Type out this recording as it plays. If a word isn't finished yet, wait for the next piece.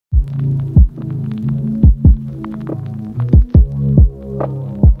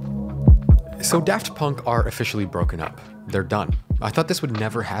So Daft Punk are officially broken up. They're done. I thought this would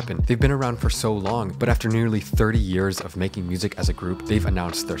never happen. They've been around for so long, but after nearly 30 years of making music as a group, they've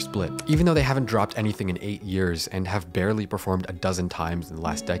announced their split. Even though they haven't dropped anything in 8 years and have barely performed a dozen times in the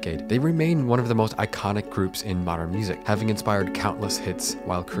last decade, they remain one of the most iconic groups in modern music, having inspired countless hits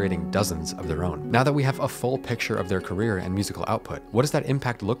while creating dozens of their own. Now that we have a full picture of their career and musical output, what does that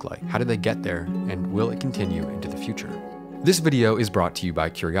impact look like? How did they get there? And will it continue into the future? This video is brought to you by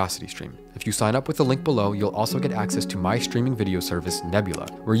CuriosityStream. If you sign up with the link below, you'll also get access to my streaming video service, Nebula,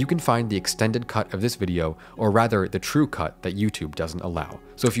 where you can find the extended cut of this video, or rather the true cut that YouTube doesn't allow.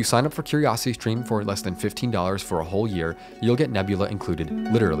 So if you sign up for CuriosityStream for less than $15 for a whole year, you'll get Nebula included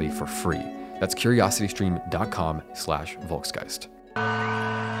literally for free. That's curiositystream.com/Volksgeist.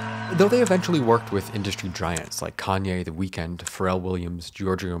 Though they eventually worked with industry giants like Kanye, The Weeknd, Pharrell Williams,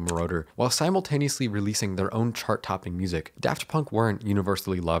 Giorgio Moroder, while simultaneously releasing their own chart-topping music, Daft Punk weren't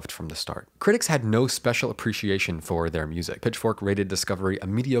universally loved from the start. Critics had no special appreciation for their music. Pitchfork rated Discovery a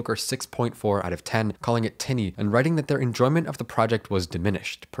mediocre 6.4 out of 10, calling it tinny, and writing that their enjoyment of the project was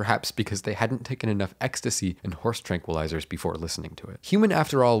diminished, perhaps because they hadn't taken enough ecstasy and horse tranquilizers before listening to it. Human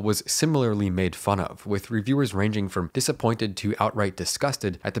After All was similarly made fun of, with reviewers ranging from disappointed to outright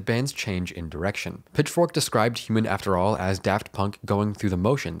disgusted at the band's change in direction. Pitchfork described Human After All as Daft Punk going through the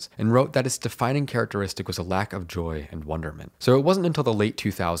motions, and wrote that its defining characteristic was a lack of joy and wonderment. So it wasn't until the late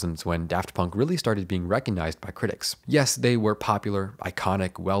 2000s when Daft Punk really started being recognized by critics. Yes, they were popular,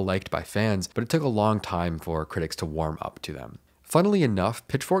 iconic, well-liked by fans, but it took a long time for critics to warm up to them. Funnily enough,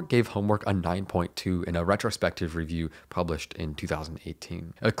 Pitchfork gave Homework a 9.2 in a retrospective review published in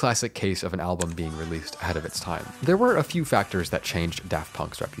 2018, a classic case of an album being released ahead of its time. There were a few factors that changed Daft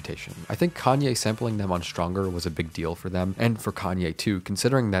Punk's reputation. I think Kanye sampling them on Stronger was a big deal for them, and for Kanye too,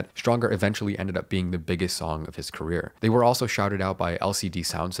 considering that Stronger eventually ended up being the biggest song of his career. They were also shouted out by LCD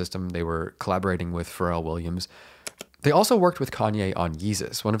Sound System. They were collaborating with Pharrell Williams. They also worked with Kanye on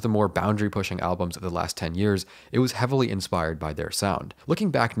Yeezus, one of the more boundary-pushing albums of the last 10 years. It was heavily inspired by their sound.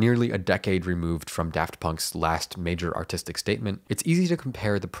 Looking back nearly a decade removed from Daft Punk's last major artistic statement, it's easy to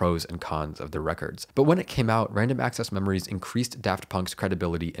compare the pros and cons of their records. But when it came out, Random Access Memories increased Daft Punk's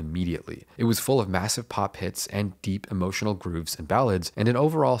credibility immediately. It was full of massive pop hits and deep emotional grooves and ballads, and an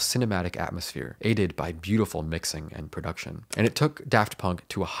overall cinematic atmosphere, aided by beautiful mixing and production. And it took Daft Punk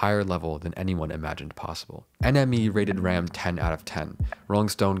to a higher level than anyone imagined possible. NME rated Ram 10 out of 10. Rolling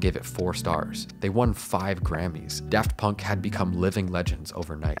Stone gave it 4 stars. They won 5 Grammys. Daft Punk had become living legends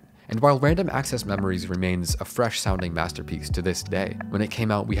overnight. And while Random Access Memories remains a fresh-sounding masterpiece to this day, when it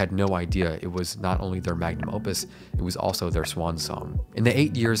came out we had no idea it was not only their magnum opus, it was also their swan song. In the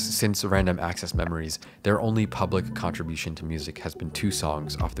 8 years since Random Access Memories, their only public contribution to music has been 2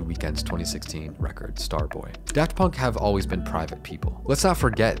 songs off The Weeknd's 2016 record, Starboy. Daft Punk have always been private people. Let's not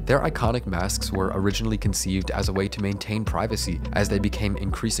forget, their iconic masks were originally conceived as a way to maintain privacy as they became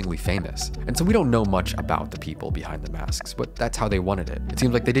increasingly famous. And so we don't know much about the people behind the masks, but that's how they wanted it. It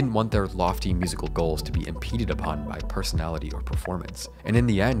seems like they didn't want their lofty musical goals to be impeded upon by personality or performance. And in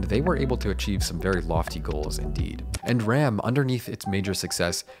the end, they were able to achieve some very lofty goals indeed. And Ram, underneath its major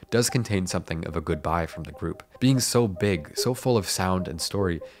success, does contain something of a goodbye from the group. Being so big, so full of sound and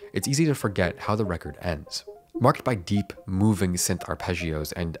story, it's easy to forget how the record ends. Marked by deep, moving synth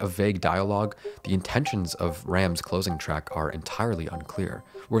arpeggios and a vague dialogue, the intentions of Ram's closing track are entirely unclear.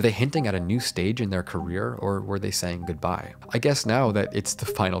 Were they hinting at a new stage in their career, or were they saying goodbye? I guess now that it's the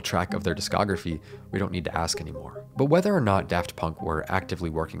final track of their discography, we don't need to ask anymore. But whether or not Daft Punk were actively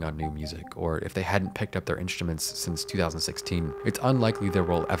working on new music, or if they hadn't picked up their instruments since 2016, it's unlikely there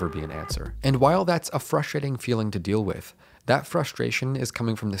will ever be an answer. And while that's a frustrating feeling to deal with, that frustration is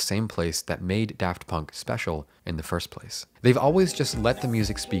coming from the same place that made Daft Punk special in the first place. They've always just let the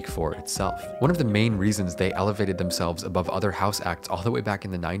music speak for itself. One of the main reasons they elevated themselves above other house acts all the way back in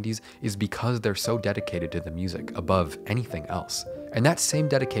the 90s is because they're so dedicated to the music above anything else. And that same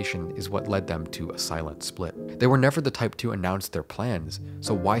dedication is what led them to a silent split. They were never the type to announce their plans,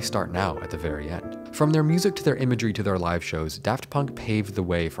 so why start now at the very end? From their music to their imagery to their live shows, Daft Punk paved the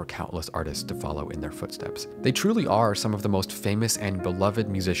way for countless artists to follow in their footsteps. They truly are some of the most famous and beloved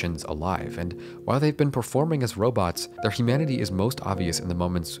musicians alive, and while they've been performing as robots, their humanity is most obvious in the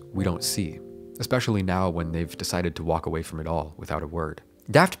moments we don't see, especially now when they've decided to walk away from it all without a word.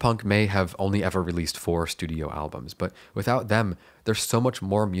 Daft Punk may have only ever released 4 studio albums, but without them, there's so much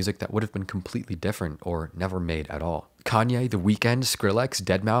more music that would have been completely different or never made at all. Kanye, The Weeknd, Skrillex,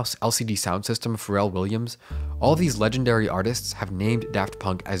 deadmau5, LCD Sound System, Pharrell Williams, all these legendary artists have named Daft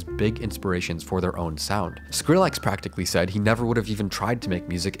Punk as big inspirations for their own sound. Skrillex practically said he never would have even tried to make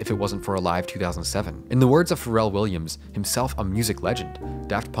music if it wasn't for Alive 2007. In the words of Pharrell Williams, himself a music legend,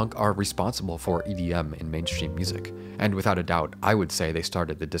 Daft Punk are responsible for EDM in mainstream music. And without a doubt, I would say they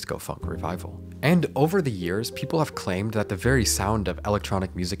started the disco funk revival. And over the years, people have claimed that the very sound of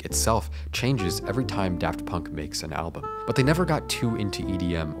electronic music itself changes every time Daft Punk makes an album. But they never got too into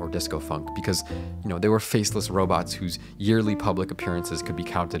EDM or disco funk because, they were faceless robots whose yearly public appearances could be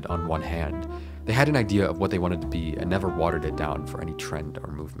counted on one hand. They had an idea of what they wanted to be and never watered it down for any trend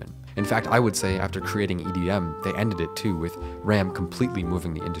or movement. In fact, I would say after creating EDM, they ended it too, with Ram completely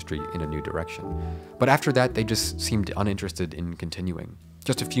moving the industry in a new direction. But after that, they just seemed uninterested in continuing.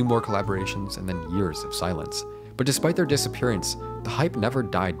 Just a few more collaborations and then years of silence. But despite their disappearance, the hype never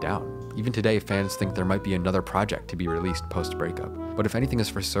died down. Even today, fans think there might be another project to be released post-breakup. But if anything is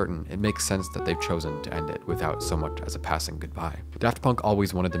for certain, it makes sense that they've chosen to end it without so much as a passing goodbye. Daft Punk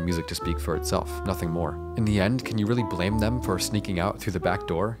always wanted the music to speak for itself, nothing more. In the end, can you really blame them for sneaking out through the back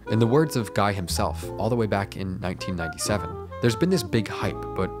door? In the words of Guy himself, all the way back in 1997, there's been this big hype,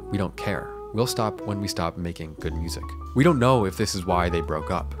 but we don't care. We'll stop when we stop making good music. We don't know if this is why they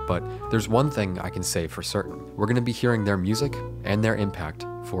broke up, but there's one thing I can say for certain. We're going to be hearing their music and their impact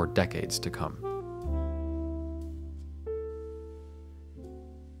for decades to come.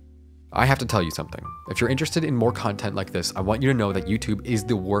 I have to tell you something. If you're interested in more content like this, I want you to know that YouTube is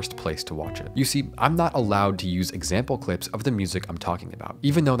the worst place to watch it. You see, I'm not allowed to use example clips of the music I'm talking about.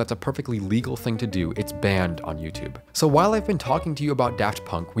 Even though that's a perfectly legal thing to do, it's banned on YouTube. So while I've been talking to you about Daft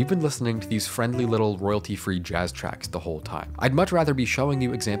Punk, we've been listening to these friendly little royalty-free jazz tracks the whole time. I'd much rather be showing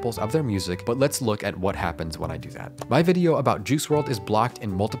you examples of their music, but let's look at what happens when I do that. My video about Juice WRLD is blocked in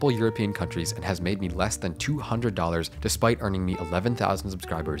multiple European countries and has made me less than $200 despite earning me 11,000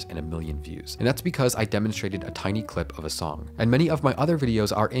 subscribers and 1 million views. And that's because I demonstrated a tiny clip of a song. And many of my other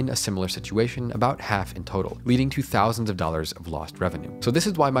videos are in a similar situation, about half in total, leading to thousands of dollars of lost revenue. So this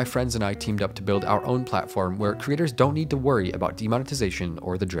is why my friends and I teamed up to build our own platform where creators don't need to worry about demonetization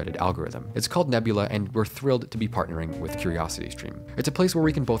or the dreaded algorithm. It's called Nebula, and we're thrilled to be partnering with CuriosityStream. It's a place where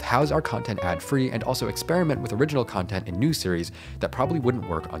we can both house our content ad-free and also experiment with original content in new series that probably wouldn't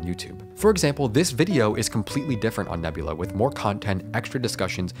work on YouTube. For example, this video is completely different on Nebula with more content, extra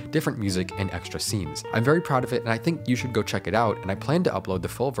discussions, different music, and extra scenes. I'm very proud of it, and I think you should go check it out, and I plan to upload the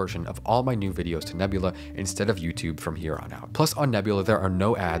full version of all my new videos to Nebula instead of YouTube from here on out. Plus on Nebula there are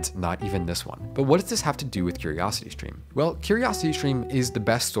no ads, not even this one. But what does this have to do with CuriosityStream? Well, CuriosityStream is the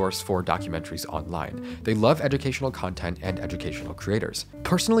best source for documentaries online. They love educational content and educational creators.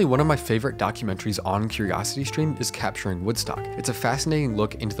 Personally, one of my favorite documentaries on CuriosityStream is Capturing Woodstock. It's a fascinating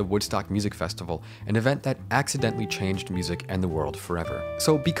look into the Woodstock Music Festival, an event that accidentally changed music and the world forever.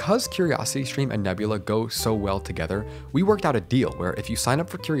 So because CuriosityStream and Nebula go so well together, we worked out a deal where if you sign up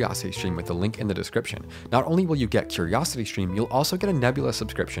for CuriosityStream with the link in the description, not only will you get CuriosityStream, you'll also get a Nebula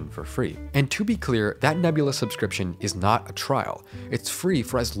subscription for free. And to be clear, that Nebula subscription is not a trial. It's free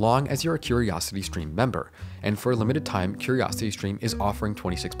for as long as you're a CuriosityStream member. And for a limited time, CuriosityStream is offering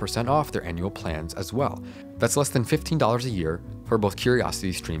 26% off their annual plans as well. That's less than $15 a year for both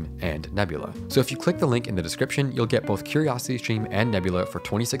CuriosityStream and Nebula. So if you click the link in the description, you'll get both CuriosityStream and Nebula for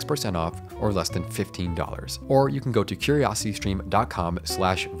 26% off or less than $15. Or you can go to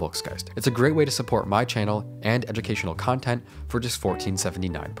curiositystream.com/Volksgeist. It's a great way to support my channel and educational content for just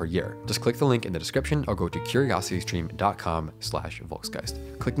 $14.79 per year. Just click the link in the description or go to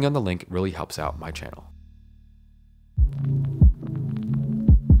curiositystream.com/Volksgeist. Clicking on the link really helps out my channel.